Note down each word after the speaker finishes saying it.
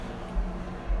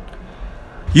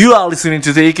You are listening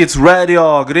to the E-Kids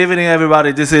Radio. Good evening,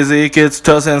 everybody. This is E-Kids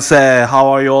Sensei. How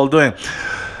are you all doing?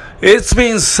 It's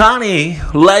been sunny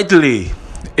lately.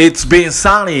 It's been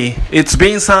sunny. It's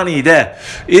been sunny で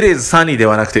It is sunny で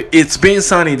はなくて It's been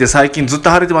sunny で最近ずっと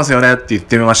晴れてますよねって言っ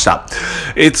てみました。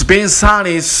It's been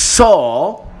sunny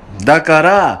so だか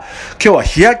ら今日は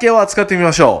日焼けを扱ってみ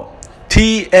ましょう。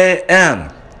T-A-N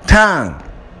tan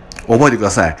覚えてくだ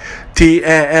さい。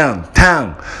T-A-N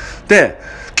tan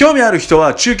で興味ある人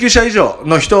は中級者以上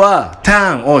の人は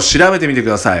tan を調べてみてく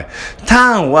ださい。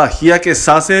tan は日焼け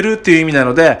させるっていう意味な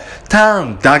ので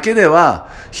tan だけでは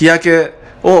日焼け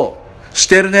をし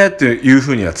てるねっていう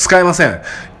風には使えません。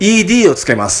ed を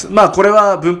使います。まあこれ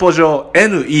は文法上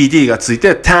ned がつい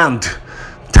て tanned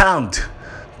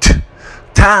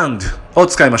を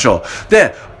使いましょう。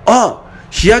で、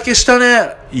日焼けした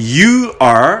ね。You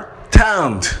are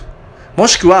tanned も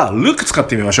しくは look 使っ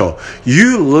てみましょう。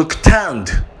You look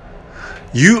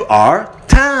tanned。You are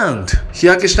tanned 日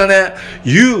焼けしたね。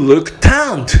You look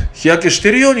tanned 日焼けして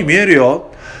るように見える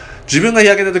よ。自分が日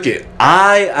焼けたとき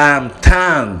I am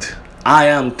tanned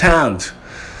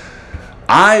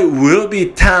I will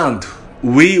be tanned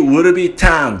We will be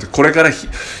tanned これから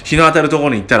日の当たるとこ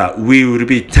ろに行ったら We will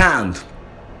be tanned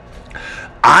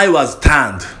I was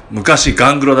tanned 昔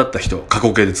ガングロだった人過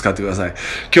去形で使ってください。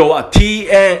今日は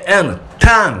T-A-N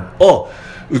tan を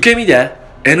受け身で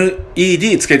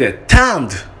NED つけて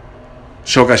tanned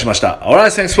紹介しました。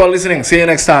Alright, thanks for listening. See you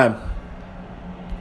next time.